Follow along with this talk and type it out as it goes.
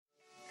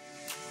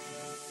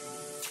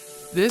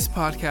This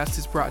podcast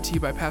is brought to you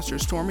by Pastor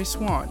Stormy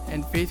Swann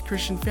and Faith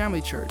Christian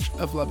Family Church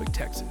of Lubbock,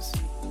 Texas.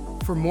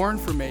 For more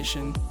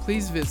information,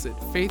 please visit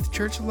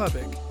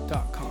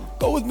faithchurchlubbock.com.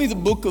 Go with me to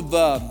the book of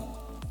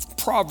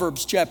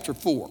Proverbs chapter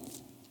 4.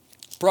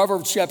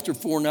 Proverbs chapter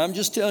 4. Now, I'm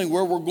just telling you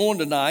where we're going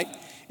tonight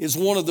is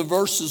one of the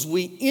verses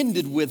we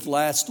ended with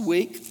last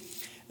week.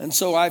 And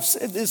so I've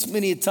said this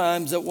many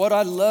times that what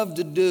I love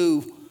to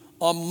do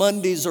on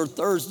Mondays or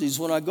Thursdays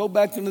when I go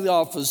back into the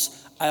office,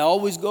 I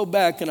always go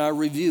back and I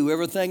review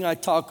everything I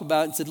talk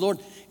about and said, Lord,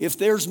 if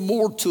there's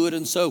more to it.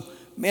 And so,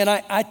 man,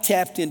 I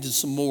tapped into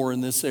some more in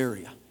this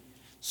area.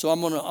 So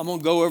I'm gonna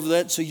go over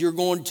that. So you're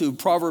going to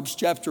Proverbs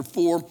chapter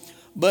 4.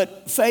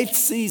 But faith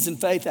sees and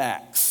faith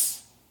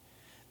acts.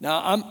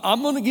 Now,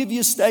 I'm going to give you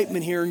a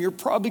statement here, and you're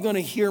probably going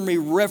to hear me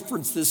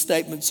reference this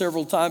statement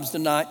several times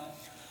tonight.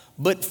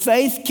 But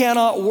faith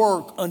cannot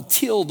work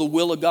until the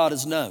will of God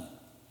is known.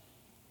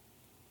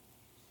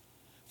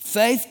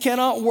 Faith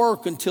cannot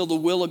work until the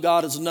will of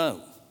God is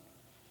known.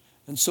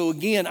 And so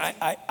again,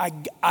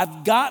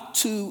 I've got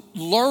to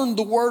learn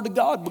the Word of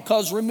God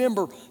because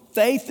remember,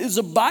 faith is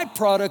a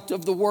byproduct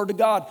of the Word of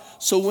God.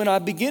 So when I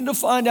begin to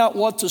find out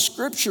what the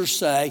Scriptures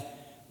say,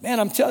 man,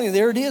 I'm telling you,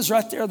 there it is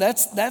right there.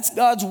 That's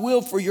God's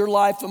will for your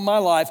life and my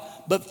life.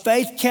 But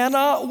faith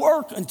cannot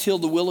work until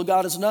the will of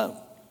God is known.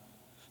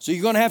 So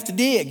you're going to have to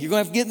dig. You're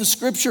going to have to get in the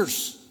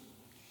Scriptures.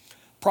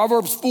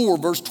 Proverbs 4,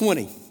 verse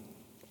 20.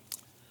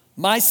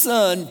 My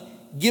son,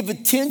 give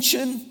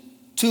attention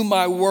to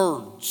my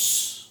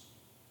words.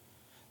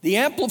 The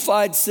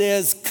Amplified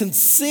says,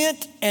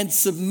 consent and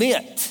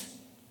submit.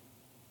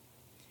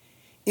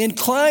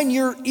 Incline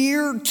your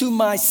ear to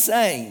my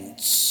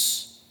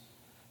sayings.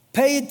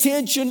 Pay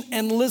attention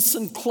and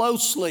listen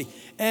closely.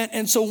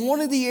 And so one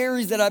of the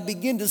areas that I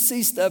begin to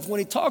see stuff, when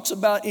he talks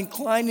about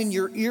inclining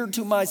your ear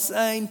to my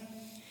saying,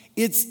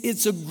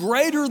 it's a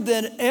greater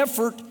than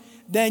effort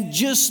than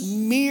just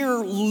mere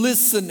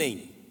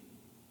listening.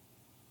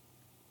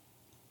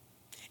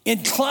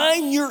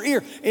 Incline your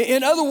ear.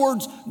 In other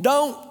words,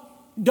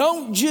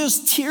 don't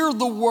just hear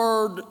the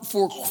word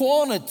for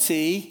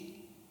quantity,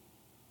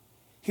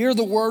 hear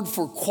the word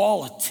for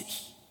quality.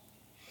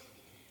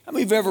 How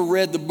many of you have ever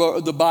read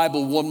the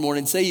Bible one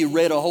morning? Say you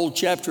read a whole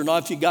chapter and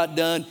after you got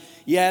done,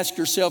 you ask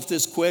yourself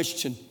this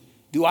question,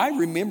 do I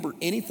remember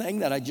anything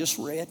that I just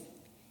read?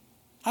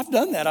 I've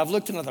done that. I've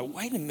looked and I thought,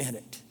 wait a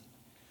minute.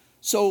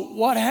 So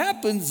what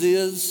happens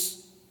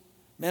is,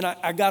 man,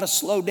 I got to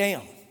slow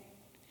down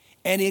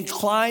and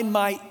incline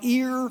my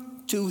ear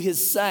to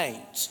his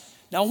sayings.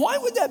 Now, why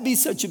would that be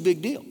such a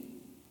big deal?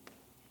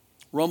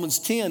 Romans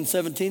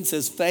 10:17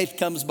 says, faith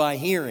comes by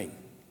hearing.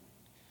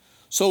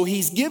 So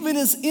he's given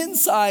us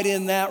insight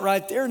in that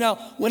right there. Now,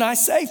 when I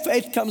say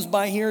faith comes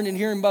by hearing and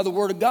hearing by the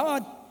word of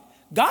God,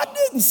 God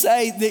didn't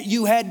say that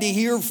you had to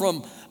hear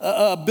from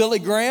Billy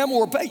Graham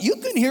or you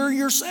can hear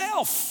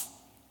yourself.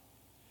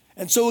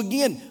 And so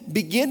again,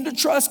 begin to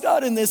trust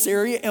God in this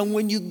area. And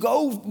when you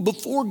go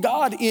before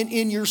God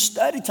in your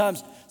study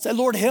times, say,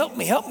 Lord, help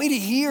me to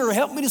hear,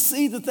 help me to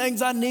see the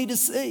things I need to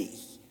see.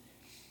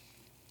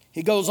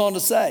 He goes on to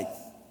say,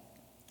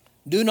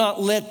 do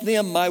not let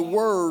them, my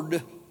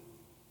word,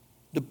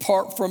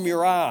 depart from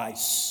your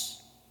eyes.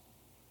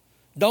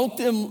 Don't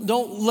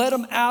let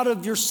them out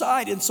of your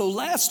sight. And so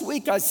last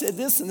week I said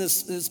this in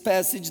this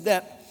passage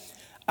that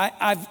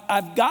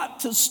I've got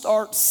to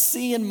start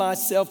seeing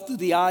myself through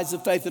the eyes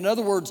of faith. In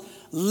other words,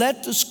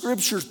 let the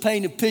Scriptures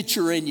paint a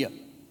picture in you.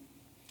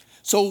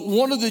 So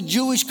one of the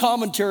Jewish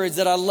commentaries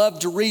that I love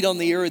to read on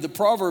the area of the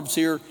Proverbs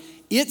here,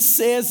 it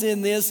says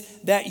in this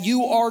that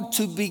you are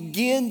to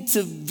begin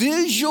to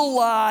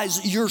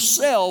visualize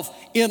yourself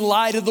in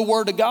light of the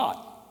Word of God.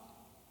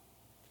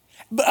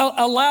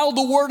 Allow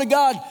the Word of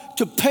God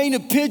to paint a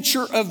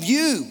picture of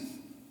you,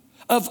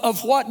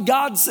 of what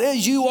God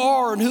says you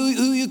are and who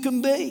you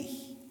can be.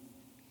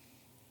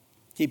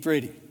 Keep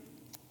reading.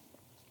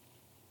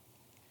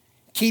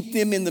 Keep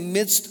them in the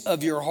midst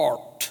of your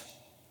heart.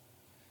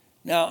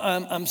 Now,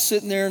 I'm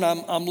sitting there and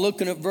I'm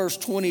looking at verse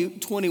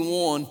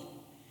 21,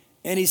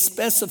 and he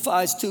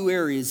specifies two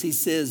areas. He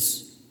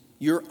says,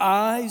 your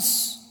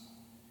eyes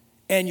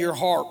and your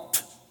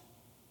heart.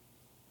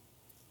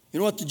 You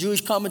know what the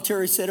Jewish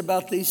commentary said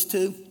about these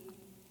two?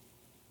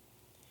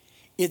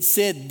 It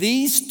said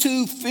these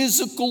two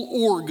physical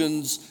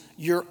organs,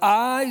 your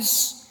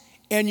eyes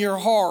and your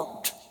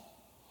heart,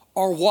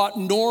 are what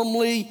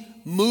normally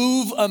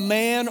move a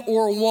man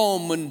or a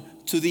woman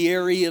to the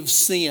area of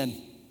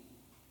sin.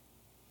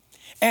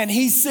 And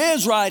he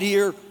says right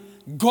here,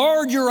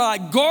 guard your eye,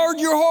 guard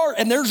your heart.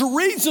 And there's a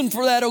reason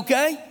for that,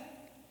 okay?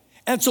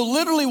 And so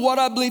literally what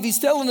I believe he's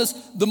telling us,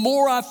 the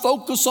more I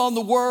focus on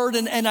the word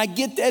and I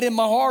get that in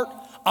my heart,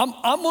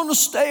 I'm going to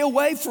stay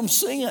away from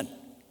sin.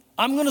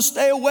 I'm going to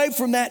stay away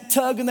from that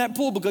tug and that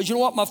pull because you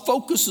know what? My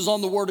focus is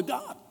on the word of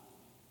God.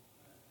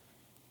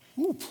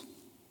 Whoop.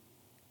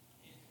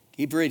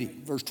 Keep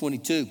reading, verse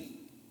 22.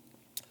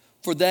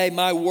 For they,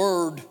 my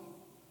word,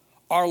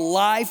 are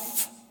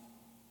life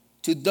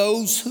to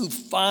those who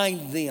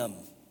find them.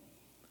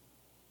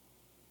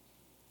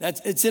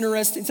 It's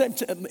interesting.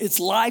 It's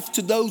life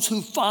to those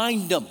who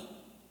find them.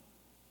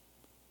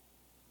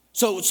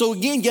 So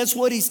again, guess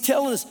what he's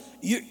telling us?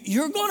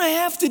 You're going to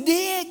have to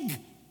dig.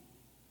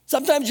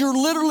 Sometimes you're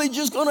literally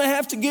just going to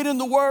have to get in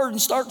the Word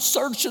and start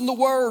searching the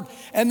Word.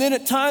 And then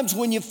at times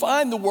when you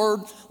find the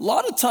Word, a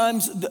lot of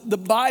times the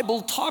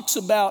Bible talks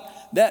about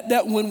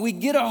that when we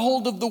get a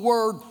hold of the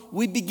Word,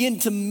 we begin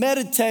to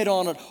meditate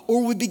on it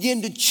or we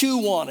begin to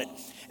chew on it.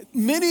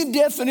 Many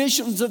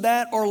definitions of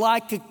that are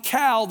like a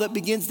cow that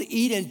begins to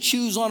eat and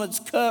chews on its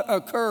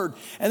curd.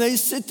 And they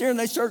sit there and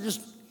they start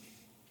just,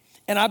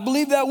 and I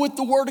believe that with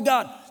the Word of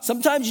God.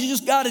 Sometimes you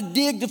just got to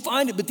dig to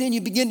find it, but then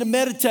you begin to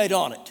meditate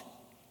on it.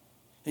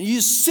 And you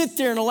just sit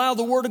there and allow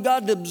the Word of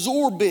God to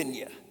absorb in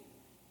you.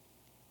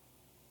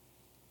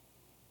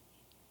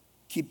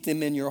 Keep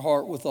them in your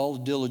heart with all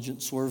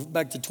diligence. We're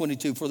back to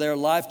 22. For they are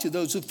life to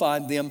those who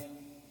find them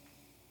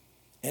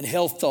and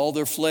health to all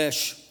their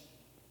flesh.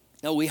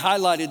 Now, we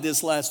highlighted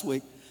this last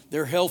week.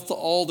 Their health to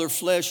all their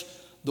flesh.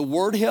 The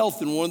word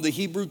health in one of the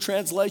Hebrew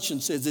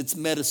translations says it's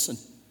medicine.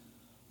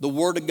 The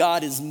Word of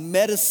God is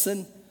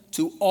medicine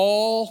to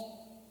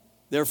all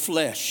their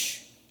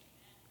flesh.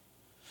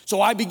 So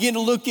I begin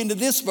to look into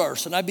this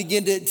verse and I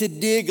begin to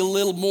dig a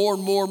little more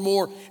and more and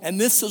more. And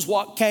this is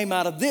what came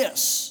out of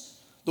this.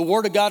 The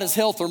Word of God is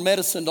health or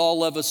medicine to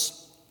all of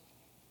us.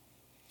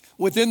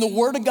 Within the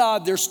Word of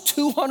God, there's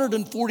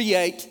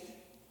 248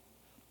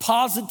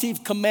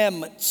 positive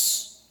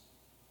commandments.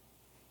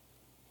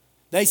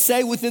 They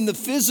say within the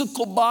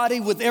physical body,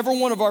 with every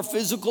one of our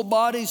physical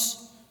bodies,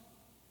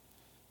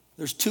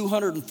 there's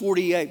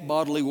 248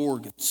 bodily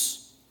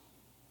organs.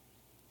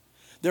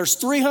 There's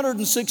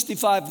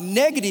 365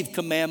 negative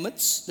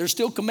commandments. There's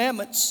still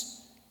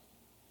commandments.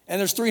 And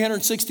there's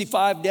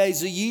 365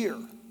 days a year.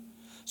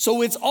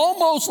 So it's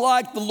almost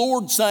like the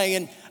Lord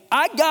saying,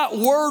 I got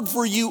word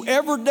for you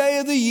every day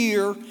of the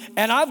year,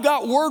 and I've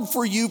got word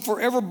for you for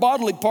every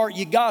bodily part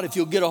you got if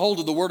you'll get a hold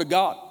of the Word of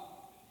God.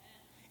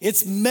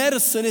 It's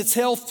medicine, it's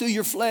health to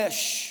your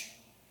flesh.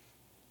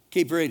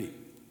 Keep reading.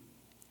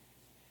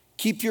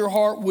 Keep your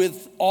heart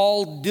with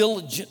all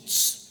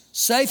diligence.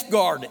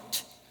 Safeguard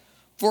it,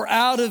 for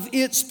out of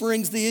it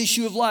springs the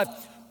issue of life.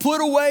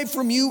 Put away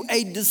from you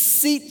a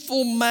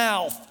deceitful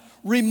mouth.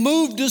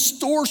 Remove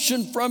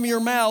distortion from your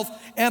mouth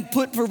and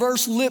put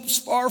perverse lips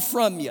far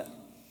from you.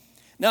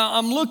 Now,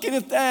 I'm looking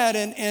at that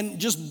and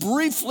just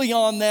briefly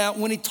on that,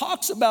 when he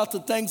talks about the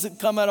things that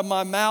come out of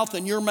my mouth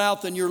and your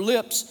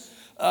lips,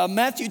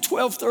 Matthew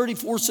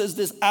 12:34 says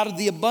this, out of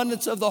the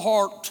abundance of the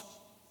heart,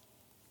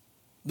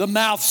 the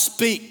mouth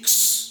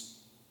speaks.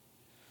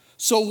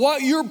 So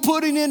what you're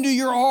putting into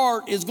your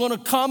heart is going to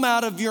come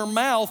out of your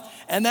mouth.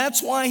 And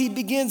that's why he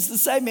begins to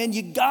say, man,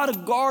 you got to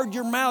guard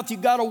your mouth. You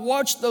got to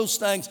watch those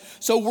things.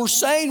 So we're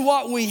saying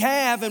what we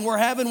have and we're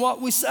having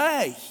what we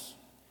say.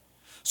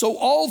 So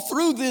all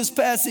through this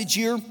passage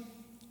here,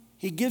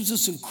 he gives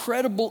us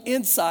incredible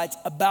insights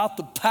about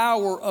the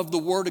power of the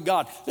Word of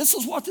God. This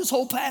is what this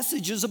whole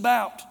passage is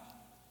about.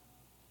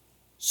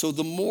 So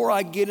the more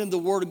I get in the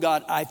Word of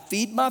God, I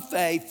feed my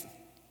faith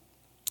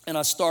and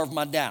I starve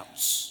my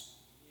doubts.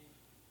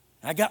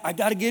 I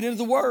got to get into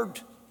the Word.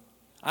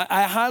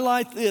 I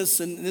highlight this,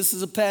 and this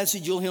is a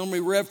passage you'll hear me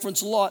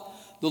reference a lot.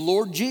 The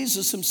Lord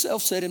Jesus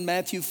himself said in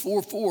Matthew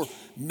 4:4,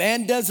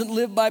 man doesn't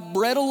live by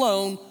bread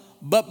alone,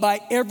 but by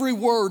every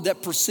word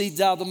that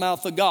proceeds out of the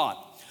mouth of God.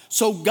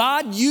 So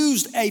God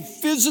used a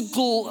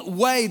physical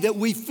way that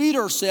we feed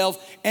ourselves,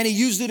 and he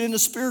used it in a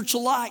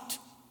spiritual light.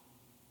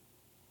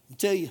 I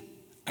tell you,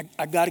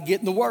 I got to get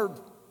in the Word.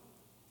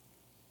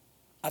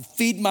 I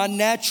feed my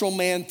natural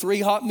man 3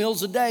 hot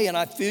meals a day, and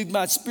I feed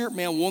my spirit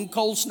man 1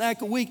 cold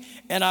snack a week,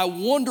 and I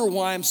wonder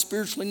why I'm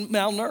spiritually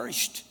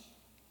malnourished.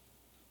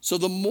 So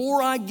the more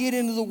I get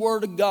into the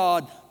Word of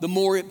God, the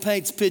more it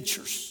paints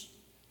pictures.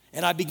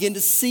 And I begin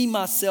to see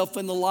myself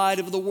in the light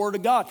of the Word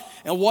of God.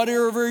 And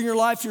whatever in your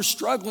life you're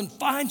struggling,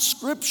 find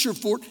scripture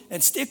for it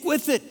and stick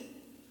with it.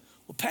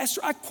 Well,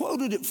 Pastor, I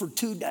quoted it for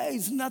 2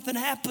 days and nothing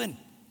happened.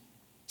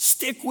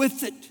 Stick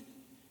with it.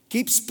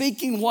 Keep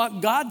speaking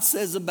what God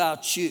says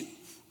about you.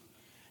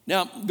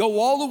 Now, go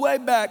all the way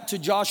back to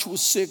Joshua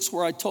 6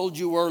 where I told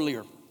you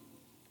earlier.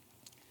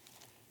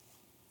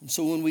 And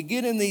so when we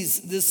get in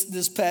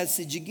this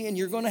passage again,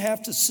 you're going to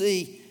have to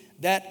see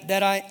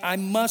that I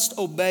must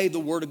obey the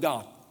Word of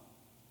God.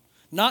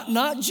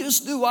 Not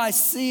just do I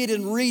see it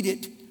and read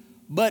it,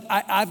 but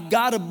I've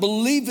got to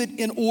believe it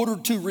in order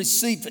to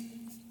receive it.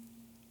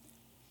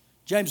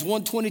 James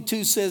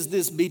 1:22 says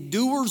this, be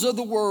doers of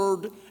the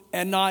word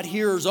and not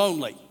hearers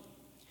only.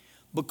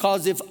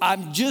 Because if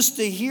I'm just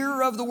a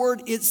hearer of the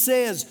word, it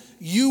says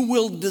you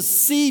will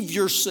deceive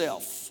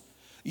yourself.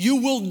 You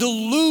will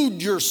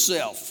delude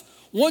yourself.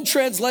 One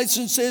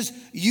translation says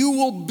you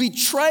will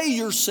betray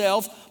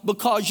yourself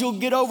because you'll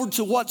get over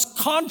to what's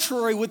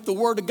contrary with the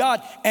Word of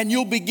God and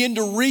you'll begin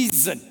to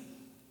reason.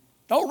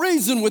 Don't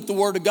reason with the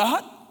Word of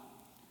God.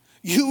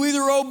 You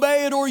either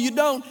obey it or you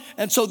don't.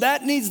 And so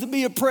that needs to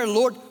be a prayer.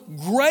 Lord,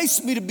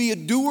 grace me to be a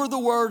doer of the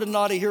Word and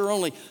not a hearer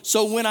only.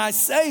 So when I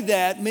say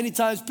that, many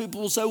times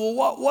people will say,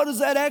 well, what does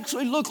that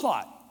actually look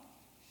like?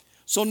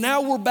 So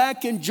now we're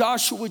back in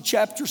Joshua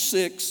chapter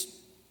 6.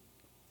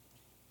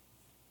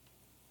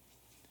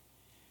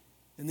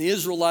 And the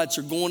Israelites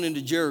are going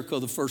into Jericho,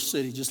 the first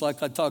city, just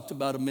like I talked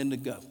about a minute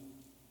ago.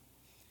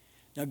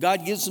 Now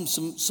God gives them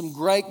some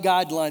great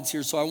guidelines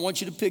here, so I want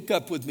you to pick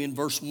up with me in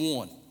verse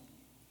 1.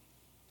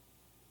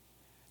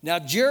 Now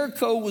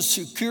Jericho was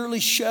securely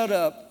shut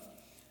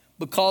up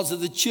because of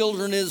the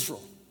children of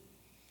Israel.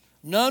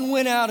 None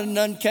went out and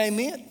none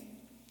came in.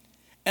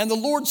 And the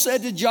Lord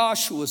said to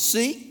Joshua,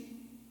 see,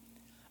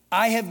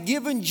 I have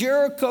given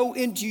Jericho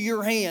into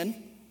your hand,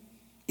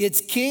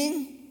 its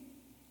king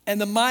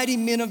and the mighty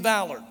men of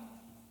valor.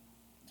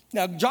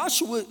 Now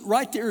Joshua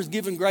right there is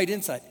giving great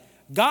insight.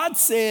 God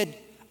said,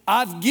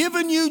 I've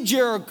given you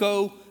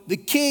Jericho, the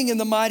king and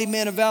the mighty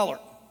men of valor.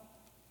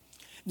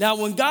 Now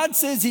when God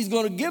says he's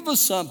going to give us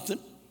something,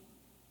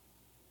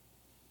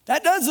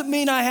 that doesn't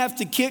mean I have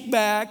to kick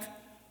back,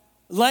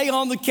 lay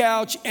on the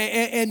couch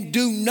and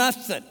do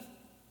nothing.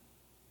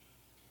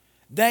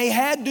 They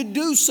had to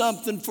do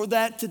something for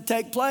that to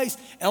take place.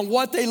 And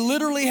what they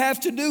literally have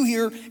to do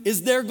here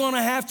is they're going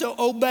to have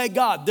to obey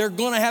God. They're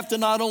going to have to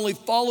not only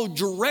follow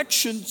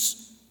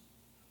directions,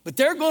 but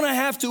they're going to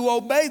have to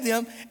obey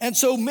them. And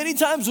so many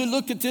times we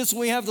look at this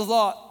and we have the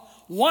thought,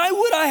 why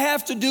would I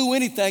have to do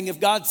anything if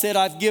God said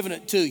I've given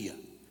it to you?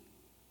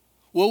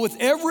 Well, with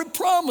every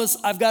promise,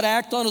 I've got to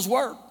act on his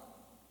word.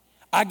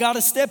 I got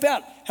to step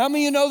out. How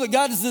many of you know that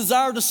God has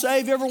desired to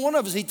save every one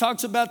of us? He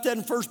talks about that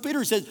in 1 Peter.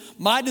 He says,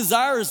 my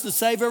desire is to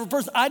save every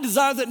person. I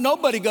desire that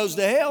nobody goes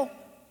to hell.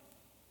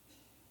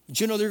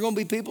 But you know there are going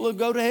to be people who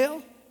go to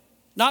hell?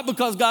 Not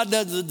because God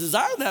doesn't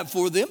desire that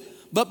for them,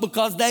 but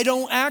because they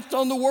don't act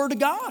on the word of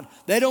God.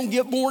 They don't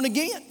get born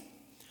again.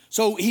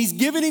 So he's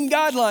giving him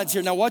guidelines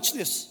here. Now watch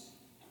this.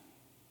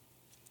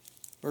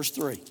 Verse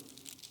 3.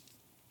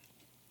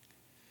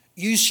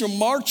 You shall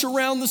march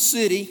around the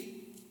city,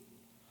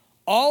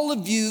 all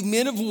of you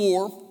men of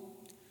war,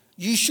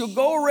 you shall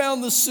go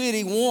around the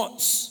city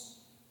once.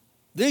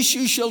 This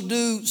you shall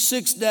do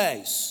 6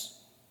 days.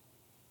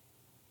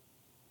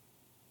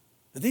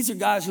 But these are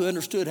guys who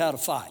understood how to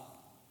fight.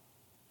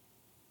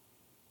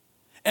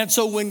 And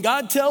so when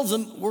God tells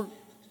them,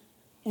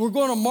 we're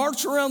going to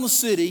march around the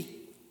city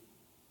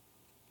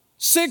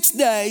 6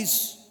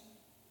 days,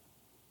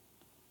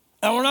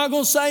 and we're not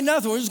going to say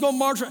nothing. We're just going to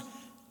march around.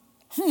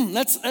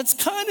 That's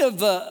kind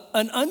of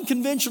an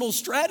unconventional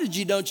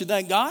strategy, don't you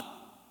think, God?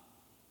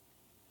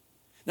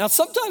 Now,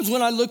 sometimes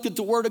when I look at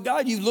the Word of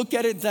God, you look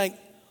at it and think,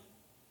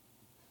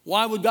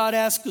 why would God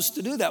ask us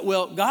to do that?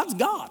 Well, God's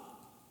God.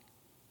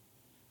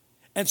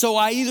 And so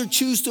I either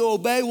choose to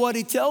obey what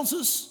he tells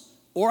us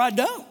or I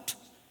don't.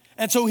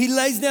 And so he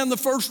lays down the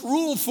first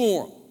rule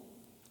for them.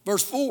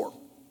 Verse 4.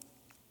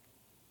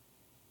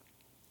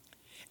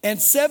 And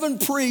 7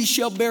 priests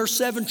shall bear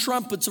 7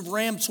 trumpets of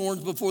ram's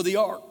horns before the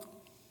ark.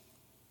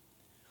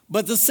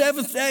 But the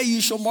 7th day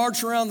you shall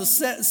march around the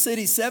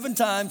city 7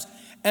 times,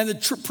 and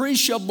the priest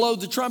shall blow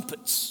the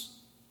trumpets.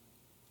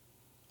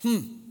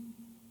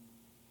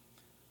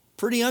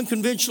 Pretty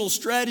unconventional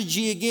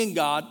strategy again,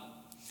 God.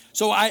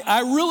 So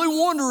I really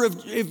wonder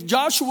if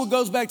Joshua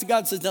goes back to God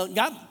and says, now,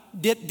 God,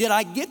 did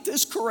I get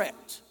this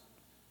correct?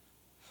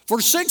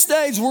 For 6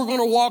 days we're going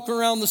to walk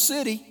around the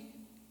city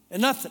and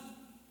nothing.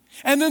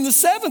 And then the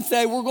 7th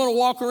day, we're going to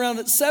walk around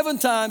it 7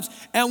 times.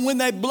 And when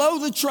they blow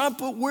the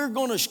trumpet, we're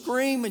going to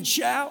scream and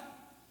shout.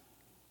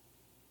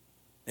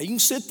 Now, you can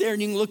sit there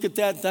and you can look at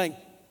that and think,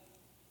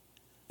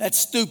 that's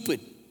stupid.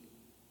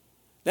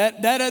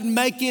 That doesn't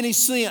make any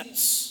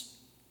sense.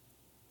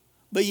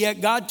 But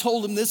yet God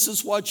told them this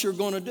is what you're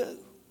going to do.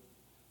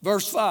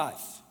 Verse 5.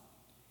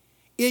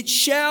 It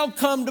shall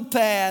come to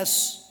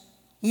pass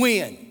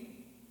when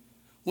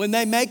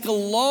they make a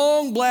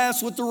long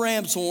blast with the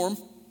ram's horn,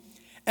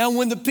 and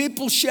when the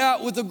people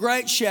shout with a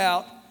great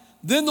shout,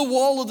 then the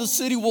wall of the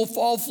city will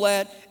fall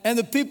flat, and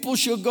the people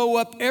shall go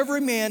up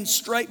every man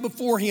straight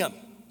before him.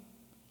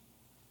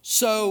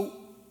 So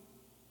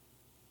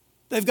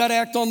they've got to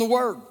act on the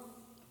word.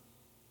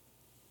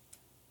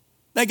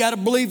 They got to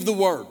believe the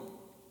word.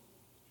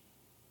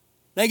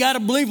 They got to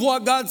believe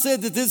what God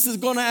said, that this is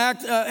going to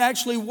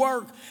actually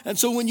work. And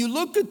so when you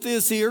look at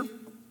this here,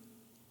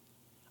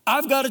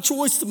 I've got a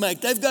choice to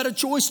make. They've got a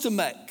choice to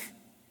make.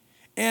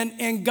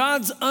 And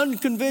God's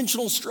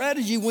unconventional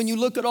strategy, when you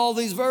look at all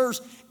these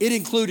verses, it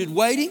included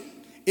waiting,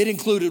 it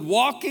included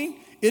walking,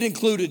 it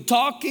included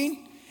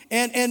talking,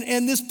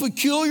 and this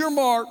peculiar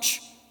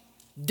march,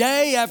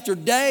 day after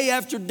day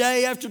after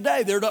day after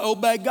day, they're to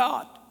obey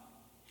God.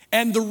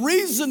 And the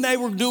reason they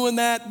were doing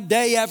that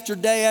day after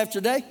day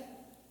after day,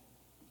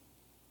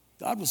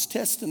 God was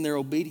testing their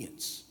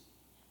obedience.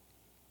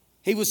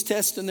 He was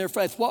testing their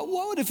faith. What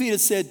would if he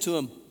had said to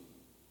them,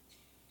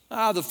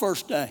 the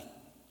first day?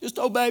 Just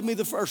obey me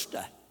the first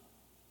day.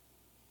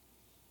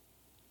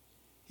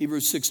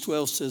 Hebrews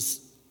 6:12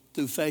 says,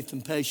 through faith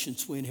and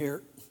patience we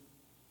inherit.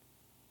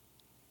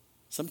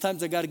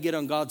 Sometimes I got to get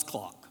on God's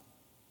clock.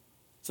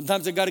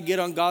 Sometimes I got to get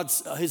on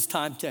his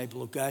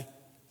timetable, okay?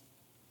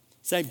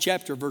 Same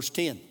chapter, verse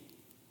 10.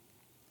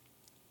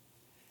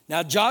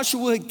 Now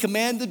Joshua had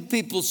commanded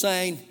people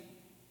saying,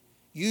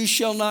 You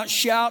shall not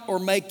shout or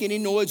make any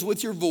noise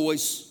with your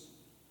voice,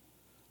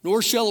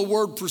 nor shall a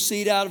word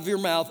proceed out of your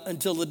mouth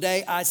until the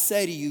day I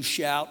say to you,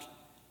 shout,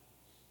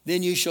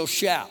 then you shall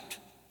shout.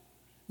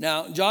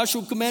 Now,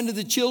 Joshua commanded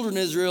the children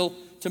of Israel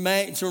to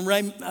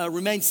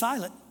remain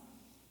silent.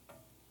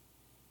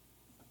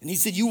 And he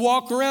said, you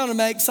walk around and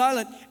make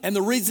silent. And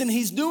the reason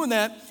he's doing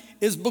that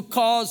is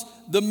because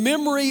the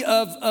memory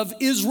of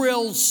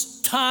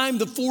Israel's time,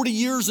 the 40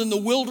 years in the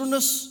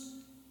wilderness,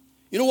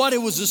 you know what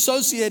it was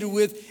associated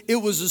with? It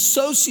was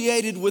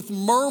associated with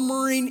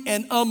murmuring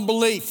and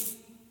unbelief.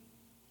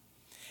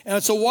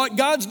 And so what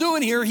God's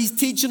doing here, he's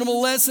teaching them a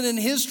lesson in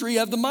history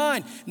of the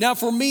mind. Now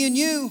for me and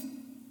you,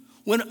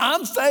 when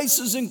I'm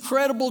facing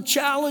incredible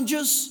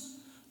challenges,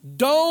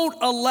 don't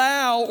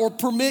allow or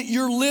permit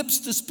your lips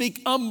to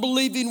speak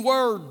unbelieving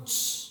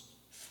words.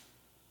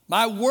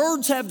 My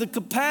words have the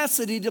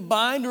capacity to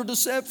bind or to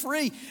set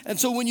free. And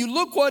so when you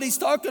look what he's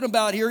talking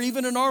about here,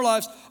 even in our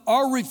lives,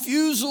 our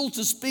refusal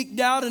to speak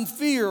doubt and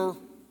fear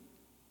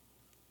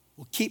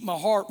will keep my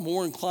heart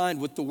more inclined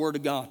with the Word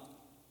of God.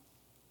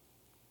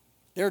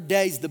 There are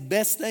days the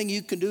best thing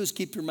you can do is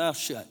keep your mouth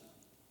shut.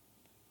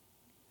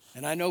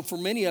 And I know for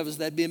many of us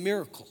that'd be a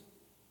miracle.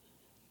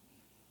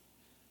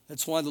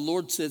 That's why the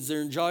Lord says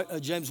there in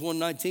James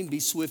 1:19, be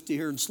swift to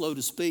hear and slow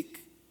to speak.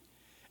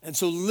 And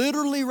so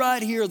literally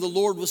right here, the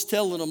Lord was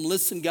telling them,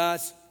 listen,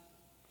 guys,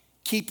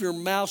 keep your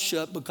mouth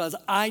shut, because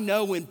I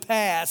know in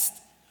past,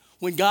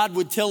 when God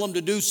would tell them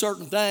to do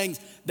certain things,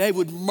 they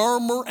would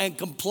murmur and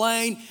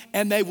complain,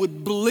 and they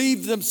would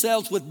believe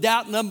themselves with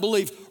doubt and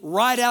unbelief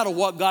right out of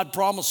what God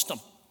promised them.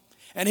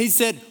 And he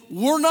said,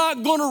 we're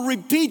not going to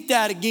repeat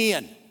that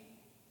again.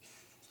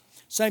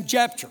 Same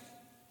chapter,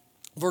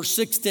 verse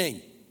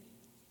 16.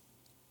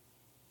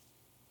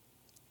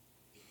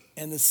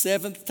 And the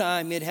seventh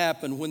time it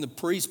happened, when the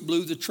priest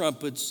blew the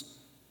trumpets,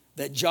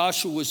 that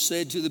Joshua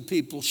said to the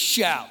people,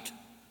 shout,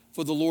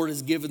 for the Lord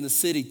has given the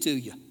city to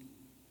you.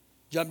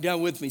 Jump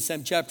down with me,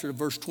 same chapter to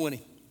verse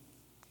 20.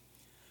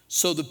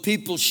 So the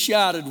people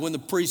shouted when the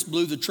priest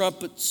blew the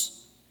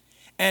trumpets.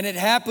 And it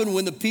happened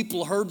when the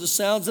people heard the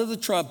sounds of the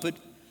trumpet,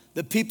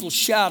 the people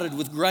shouted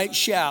with great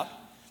shout,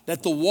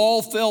 that the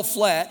wall fell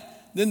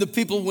flat. Then the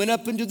people went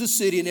up into the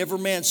city, and every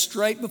man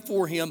straight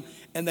before him,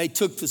 and they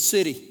took the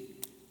city.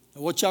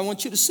 And what I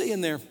want you to see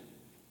in there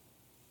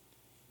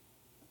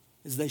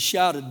is they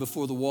shouted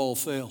before the wall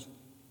fell.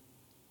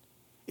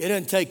 It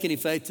doesn't take any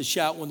faith to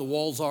shout when the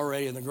wall's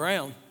already in the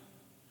ground.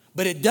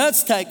 But it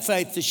does take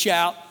faith to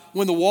shout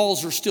when the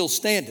walls are still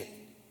standing.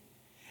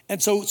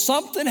 And so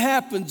something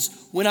happens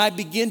when I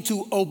begin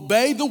to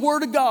obey the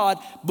Word of God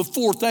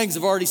before things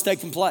have already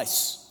taken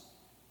place.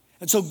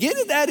 And so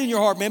get that in your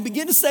heart, man.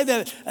 Begin to say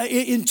that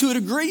to a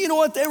degree. You know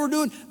what they were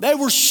doing? They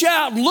were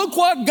shouting, look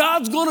what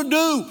God's going to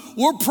do.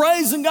 We're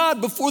praising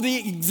God before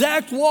the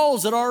exact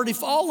walls had already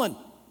fallen.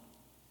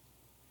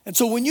 And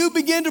so when you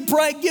begin to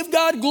pray, give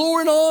God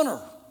glory and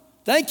honor.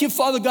 Thank you,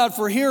 Father God,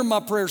 for hearing my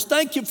prayers.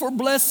 Thank you for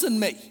blessing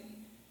me.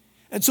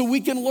 And so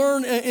we can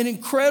learn an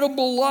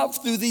incredible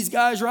love through these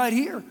guys right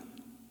here.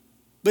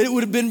 But it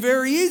would have been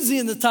very easy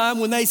in the time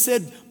when they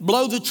said,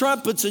 blow the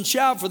trumpets and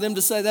shout, for them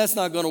to say that's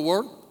not going to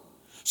work.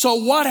 So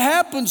what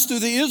happens to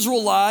the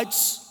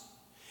Israelites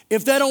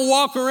if they don't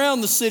walk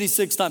around the city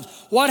 6 times?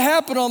 What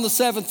happened on the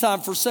 7th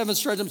time for 7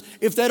 straight times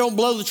if they don't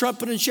blow the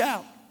trumpet and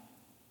shout?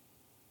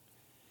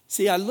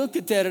 See, I look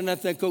at that and I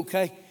think,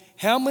 okay,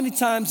 how many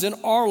times in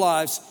our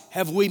lives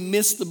have we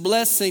missed the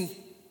blessing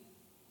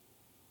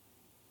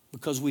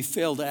because we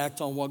failed to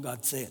act on what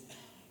God said?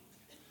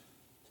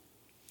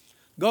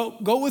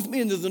 Go with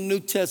me into the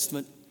New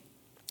Testament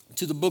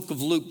to the book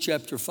of Luke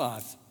chapter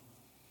 5.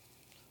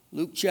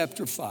 Luke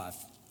chapter 5.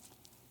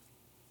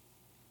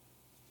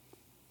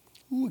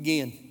 Ooh,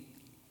 again,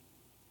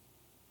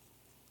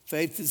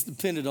 faith is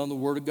dependent on the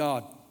Word of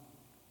God.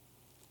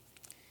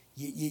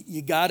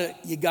 You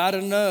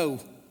gotta know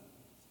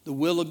the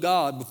will of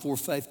God before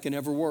faith can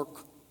ever work.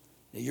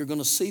 Now, you're going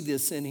to see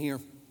this in here.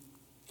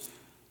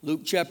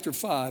 Luke chapter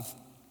 5.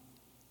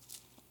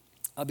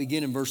 I'll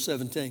begin in verse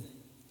 17.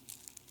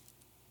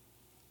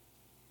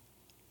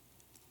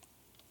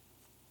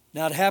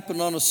 Now it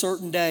happened on a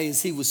certain day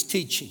as he was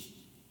teaching,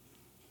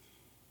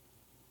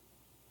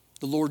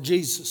 the Lord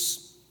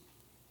Jesus.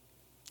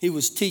 He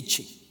was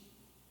teaching.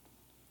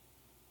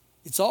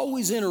 It's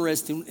always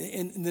interesting,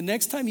 and the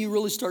next time you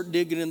really start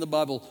digging in the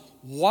Bible,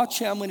 watch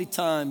how many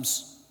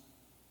times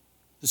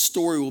the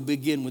story will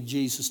begin with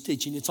Jesus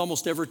teaching. It's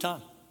almost every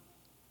time.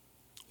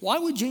 Why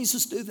would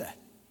Jesus do that?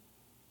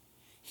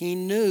 He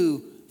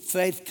knew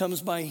faith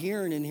comes by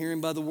hearing, and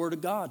hearing by the Word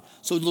of God.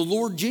 So the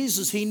Lord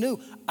Jesus, he knew,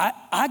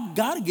 I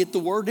got to get the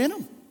Word in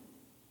him.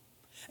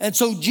 And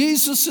so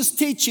Jesus is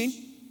teaching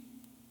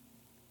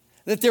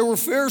that there were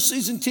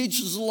Pharisees and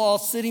teachers of the law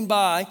sitting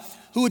by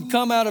who had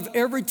come out of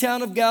every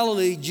town of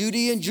Galilee,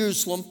 Judea and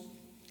Jerusalem,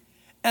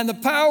 and the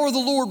power of the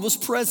Lord was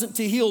present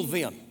to heal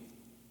them.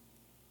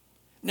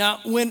 Now,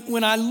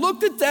 when I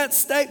looked at that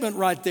statement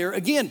right there,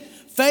 again,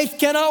 faith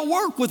cannot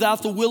work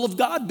without the will of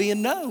God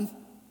being known.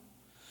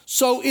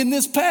 So in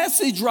this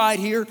passage right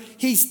here,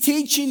 he's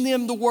teaching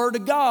them the word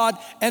of God.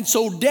 And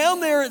so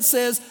down there it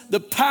says the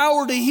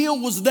power to heal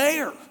was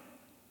there.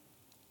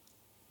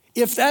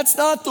 If that's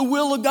not the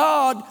will of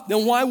God,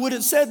 then why would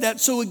it say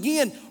that? So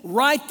again,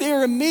 right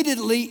there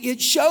immediately,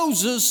 it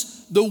shows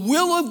us the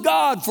will of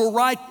God for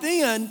right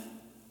then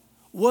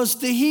was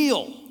to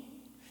heal.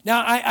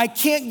 Now, I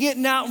can't get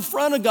out in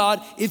front of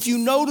God. If you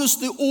notice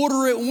the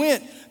order it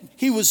went,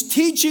 he was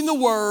teaching the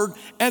word,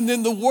 and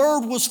then the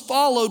word was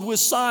followed with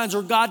signs,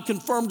 or God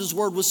confirmed his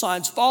word with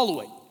signs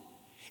following.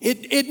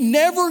 It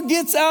never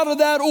gets out of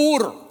that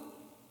order.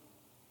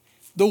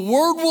 The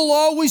word will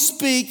always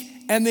speak,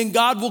 and then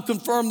God will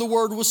confirm the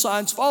word with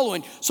signs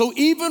following. So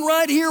even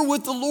right here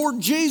with the Lord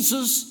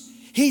Jesus,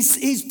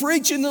 he's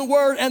preaching the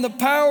word, and the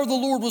power of the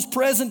Lord was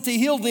present to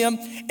heal them.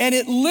 And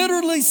it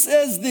literally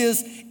says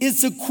this,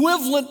 it's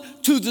equivalent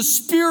to the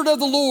Spirit of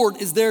the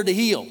Lord is there to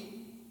heal.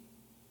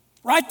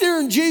 Right there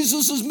in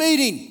Jesus'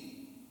 meeting.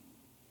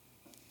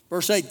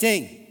 Verse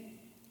 18.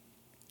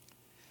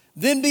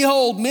 Then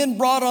behold, men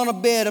brought on a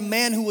bed a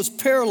man who was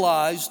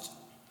paralyzed,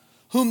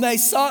 whom they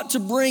sought to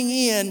bring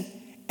in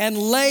and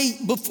lay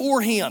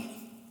before him.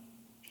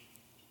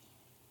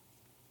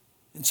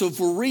 And so if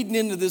we're reading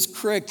into this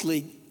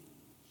correctly,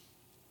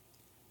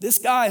 this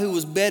guy who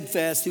was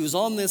bedfast, he was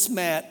on this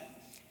mat,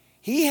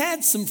 he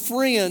had some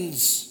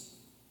friends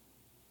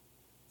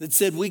that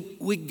said,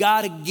 we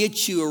got to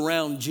get you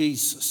around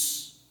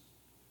Jesus.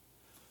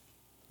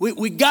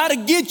 We got to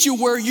get you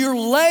where you're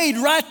laid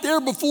right there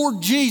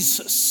before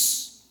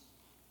Jesus.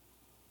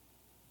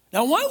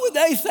 Now, why would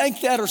they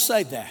think that or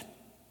say that?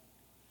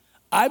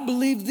 I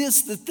believe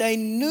this, that they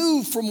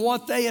knew from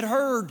what they had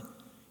heard,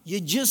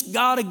 you just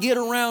got to get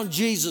around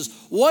Jesus.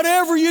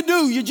 Whatever you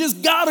do, you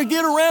just got to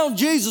get around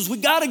Jesus. We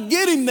got to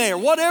get him there,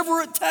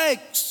 whatever it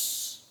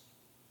takes.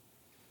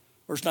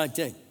 Verse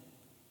 19.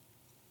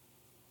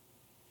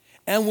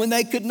 And when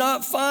they could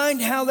not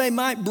find how they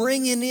might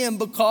bring him in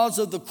because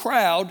of the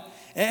crowd,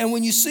 and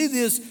when you see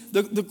this,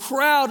 the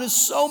crowd is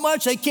so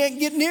much they can't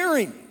get near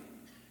him.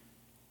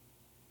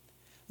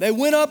 They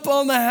went up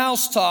on the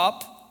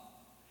housetop,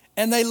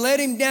 and they let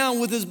him down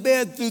with his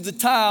bed through the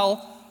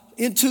tile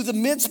into the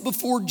midst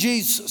before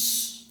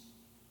Jesus.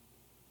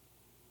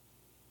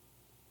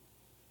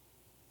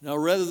 Now,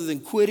 rather than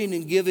quitting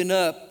and giving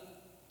up,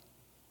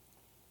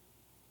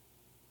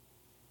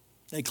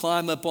 they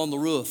climb up on the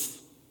roof.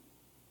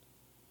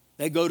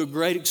 They go to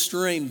great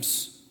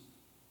extremes.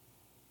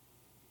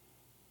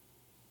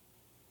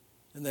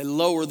 And they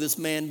lower this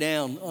man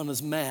down on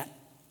his mat.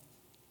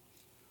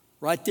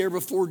 Right there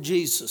before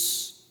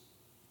Jesus.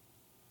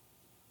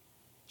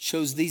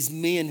 Shows these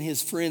men,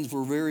 his friends,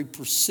 were very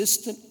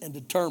persistent and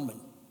determined.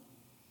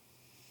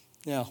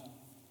 Now,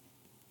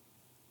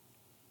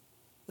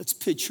 let's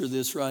picture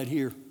this right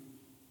here.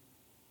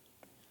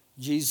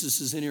 Jesus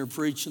is in here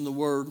preaching the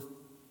word.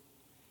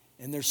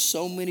 And there's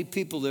so many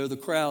people there, the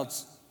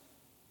crowds.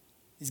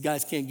 These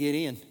guys can't get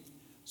in.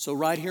 So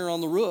right here on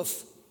the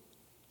roof,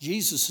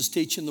 Jesus is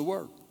teaching the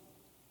word.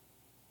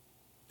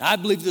 I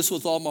believe this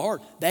with all my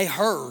heart. They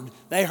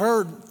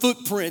heard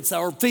footprints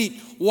or feet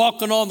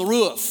walking on the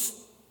roof.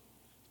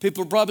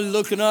 People are probably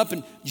looking up,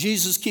 and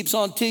Jesus keeps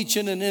on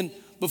teaching, and then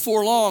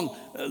before long,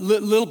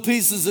 little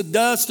pieces of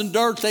dust and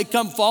dirt, they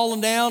come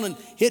falling down and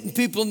hitting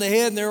people in the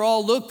head, and they're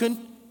all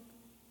looking.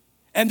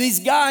 And these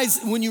guys,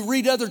 when you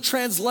read other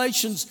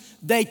translations,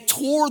 they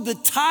tore the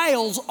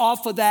tiles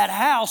off of that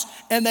house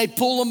and they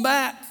pull them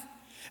back.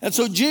 And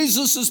so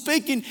Jesus is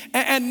speaking,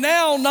 and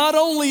now not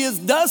only is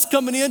dust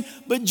coming in,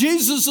 but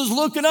Jesus is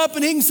looking up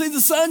and he can see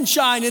the sun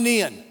shining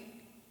in.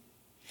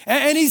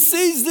 And he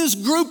sees this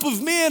group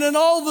of men, and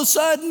all of a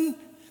sudden,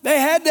 they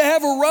had to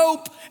have a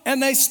rope,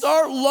 and they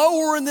start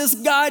lowering this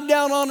guy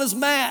down on his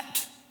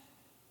mat.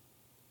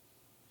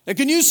 And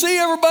can you see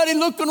everybody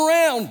looking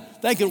around,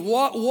 thinking,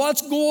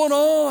 what's going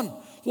on?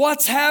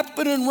 What's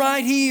happening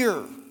right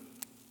here?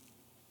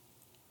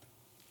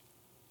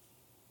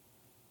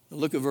 Now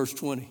look at verse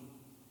 20.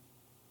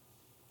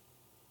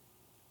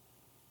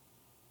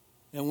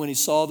 And when he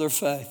saw their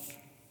faith,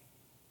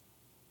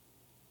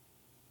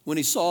 what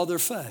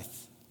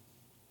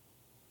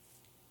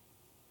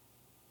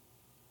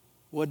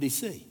did he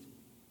see?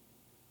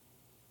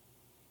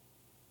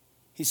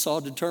 He saw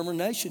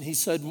determination. He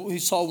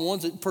saw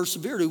ones that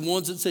persevered,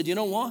 ones that said, you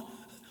know what?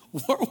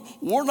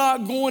 We're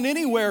not going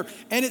anywhere.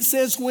 And it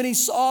says when he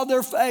saw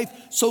their faith.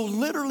 So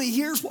literally,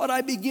 here's what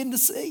I begin to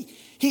see.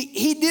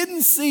 He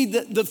didn't see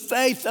the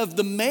faith of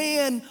the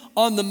man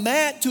on the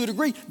mat to a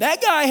degree.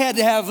 That guy had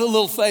to have a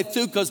little faith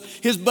too, because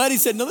his buddy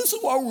said, no, this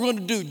is what we're going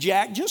to do,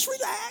 Jack. Just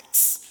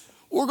relax.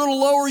 We're going to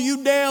lower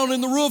you down in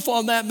the roof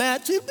on that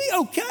mat. It'll be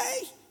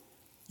okay.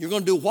 You're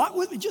going to do what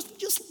with me? Just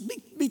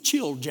be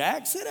chill,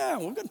 Jack. Sit down.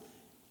 We're going to.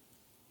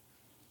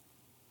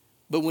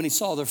 But when he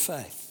saw their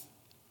faith,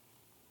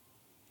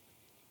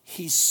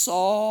 he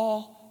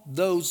saw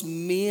those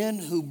men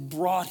who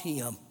brought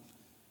him,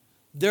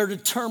 their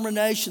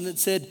determination that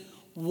said,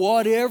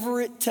 whatever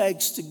it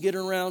takes to get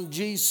around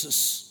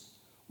Jesus,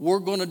 we're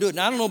going to do it.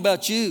 Now, I don't know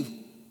about you,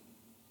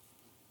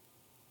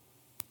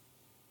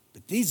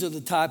 but These are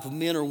the type of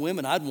men or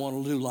women I'd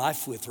want to do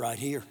life with right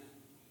here.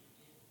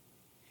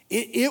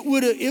 It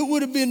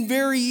would have been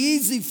very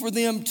easy for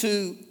them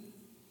to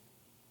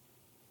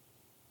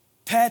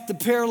pat the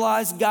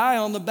paralyzed guy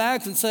on the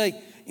back and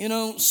say,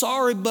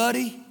 sorry,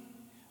 buddy.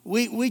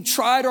 We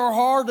tried our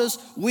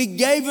hardest. We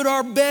gave it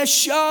our best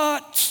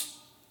shot.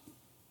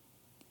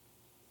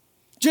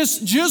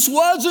 Just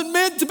wasn't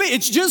meant to be.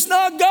 It's just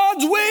not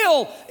God's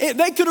will.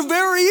 They could have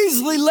very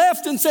easily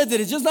left and said that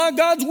it's just not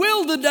God's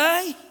will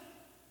today.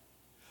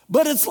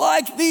 But it's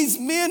like these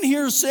men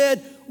here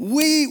said,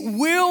 we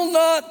will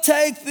not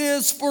take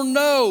this for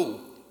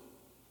no.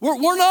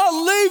 We're not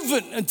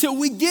leaving until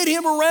we get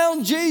him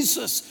around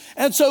Jesus.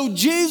 And so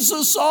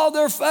Jesus saw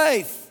their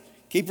faith.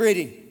 Keep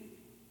reading.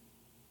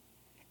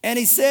 And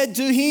he said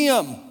to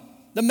him,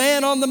 the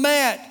man on the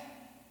mat,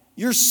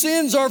 your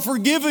sins are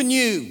forgiven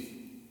you.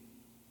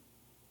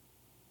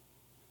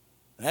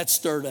 That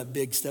stirred up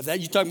big stuff. You're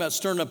talking about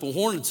stirring up a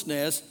hornet's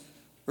nest.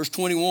 Verse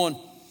 21.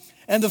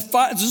 And the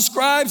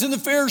scribes and the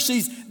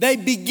Pharisees, they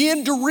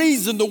begin to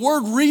reason. The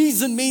word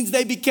reason means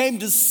they became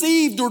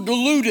deceived or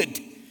deluded.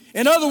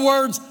 In other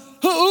words,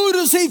 who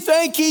does he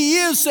think he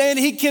is saying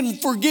he can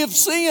forgive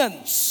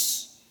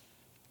sins?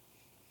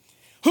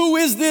 Who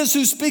is this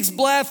who speaks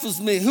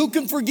blasphemy? Who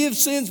can forgive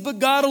sins but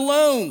God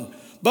alone?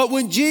 But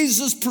when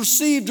Jesus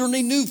perceived or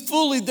he knew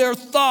fully their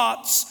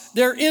thoughts,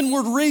 their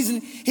inward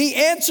reason, he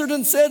answered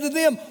and said to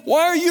them,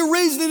 why are you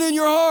reasoning in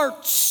your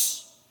hearts?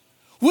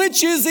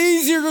 Which is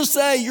easier to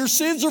say, your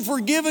sins are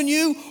forgiven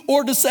you,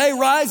 or to say,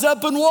 rise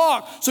up and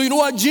walk? So you know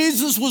what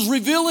Jesus was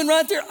revealing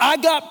right there? I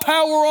got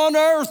power on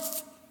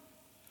earth.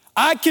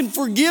 I can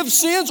forgive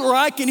sins or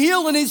I can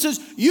heal. And he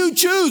says, you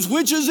choose,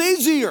 which is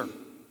easier?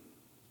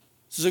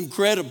 This is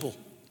incredible.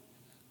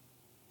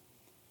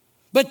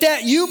 But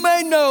that you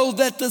may know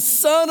that the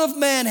Son of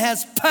Man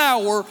has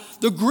power.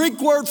 The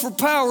Greek word for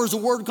power is a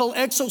word called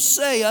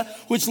exousia,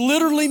 which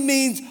literally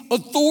means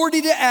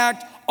authority to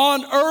act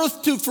on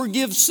earth to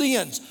forgive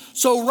sins.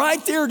 So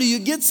right there, do you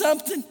get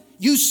something?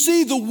 You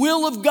see the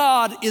will of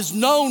God is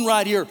known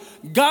right here.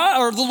 God,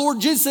 or the Lord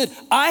Jesus said,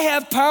 I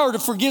have power to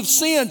forgive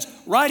sins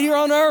right here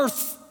on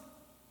earth.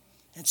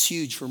 That's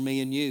huge for me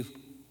and you.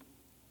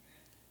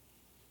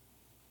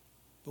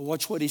 But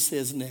watch what he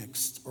says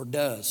next, or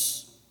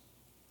does.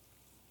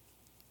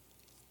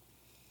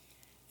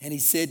 And he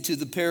said to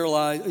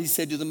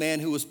the man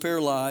who was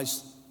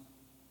paralyzed,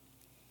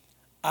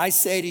 I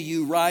say to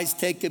you, rise,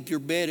 take up your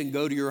bed and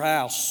go to your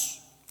house.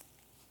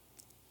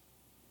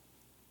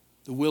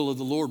 The will of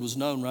the Lord was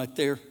known right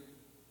there.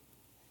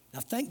 Now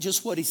think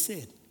just what he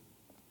said.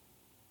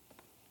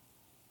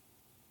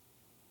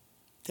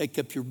 Take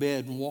up your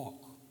bed and walk.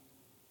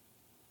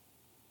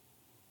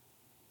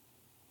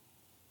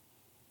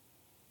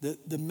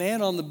 The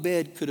man on the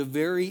bed could have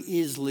very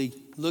easily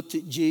looked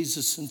at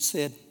Jesus and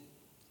said,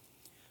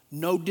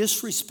 no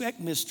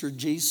disrespect, Mr.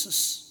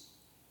 Jesus,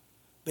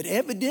 but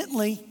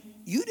evidently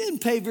you didn't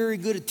pay very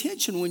good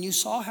attention when you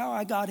saw how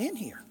I got in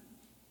here.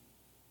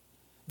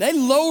 They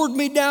lowered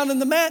me down in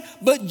the mat,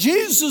 but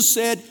Jesus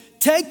said,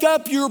 take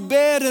up your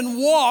bed and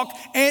walk.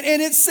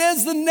 And it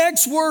says the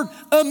next word,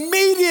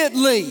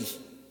 immediately.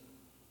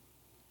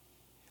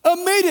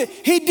 Immediately.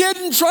 He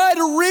didn't try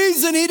to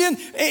reason. He didn't,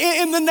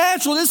 in the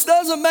natural, this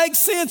doesn't make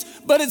sense,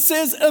 but it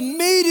says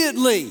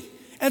immediately.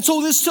 And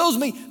so this tells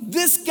me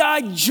this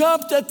guy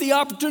jumped at the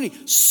opportunity.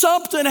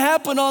 Something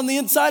happened on the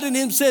inside of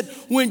him, said,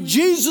 when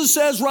Jesus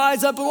says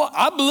rise up and walk,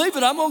 I believe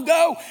it, I'm going to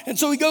go. And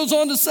so he goes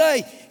on to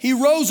say, he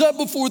rose up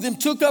before them,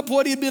 took up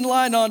what he had been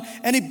lying on,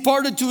 and he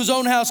departed to his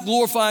own house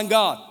glorifying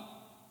God.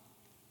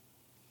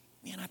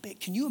 Man, I bet,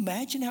 can you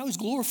imagine how he's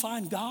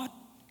glorifying God?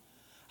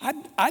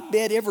 I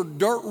bet every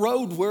dirt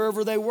road,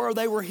 wherever they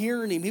were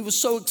hearing him. He was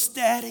so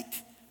ecstatic.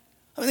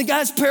 I mean, the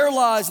guy's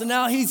paralyzed, and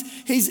now he's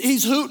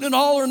hooting and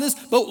hollering this.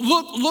 But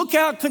look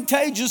how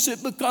contagious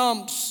it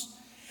becomes.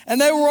 And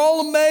they were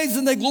all amazed,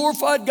 and they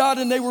glorified God,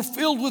 and they were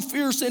filled with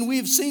fear, saying, we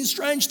have seen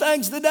strange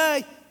things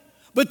today.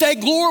 But they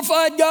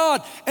glorified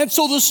God. And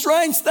so the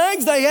strange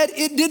things they had,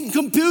 it didn't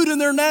compute in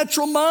their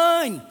natural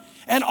mind.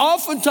 And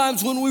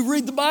oftentimes when we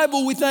read the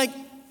Bible, we think,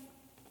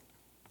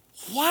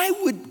 why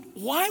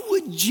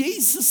would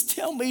Jesus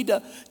tell me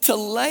to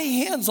lay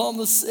hands on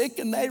the sick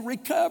and they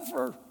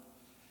recover?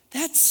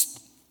 That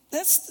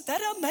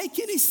doesn't make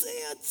any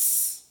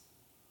sense.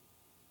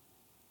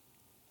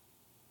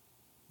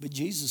 But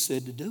Jesus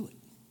said to do it.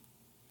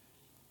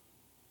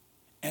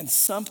 And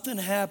something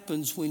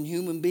happens when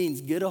human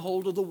beings get a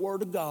hold of the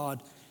Word of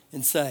God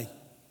and say,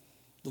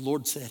 the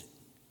Lord said it.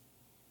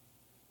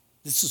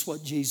 This is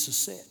what Jesus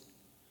said.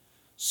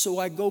 So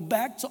I go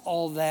back to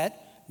all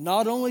that.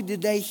 Not only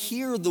did they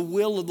hear the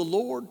will of the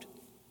Lord,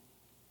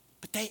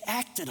 but they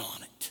acted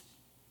on it.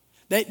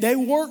 They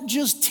weren't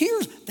just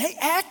tears, they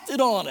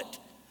acted on it.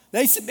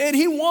 They said, man,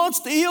 he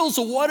wants to heal,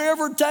 so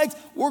whatever it takes,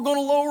 we're going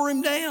to lower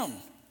him down.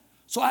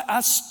 So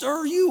I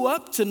stir you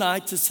up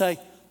tonight to say,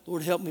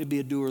 Lord, help me to be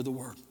a doer of the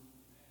word.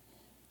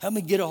 Help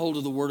me get a hold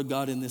of the word of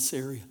God in this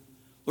area.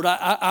 Lord,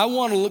 I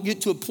want to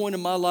get to a point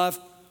in my life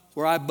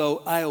where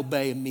I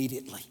obey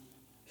immediately.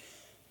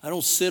 I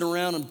don't sit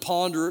around and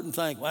ponder it and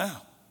think,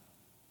 wow,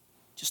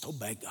 just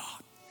obey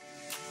God.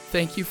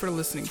 Thank you for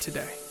listening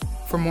today.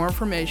 For more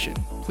information,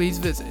 please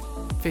visit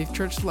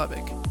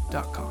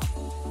faithchurchlubbock.com.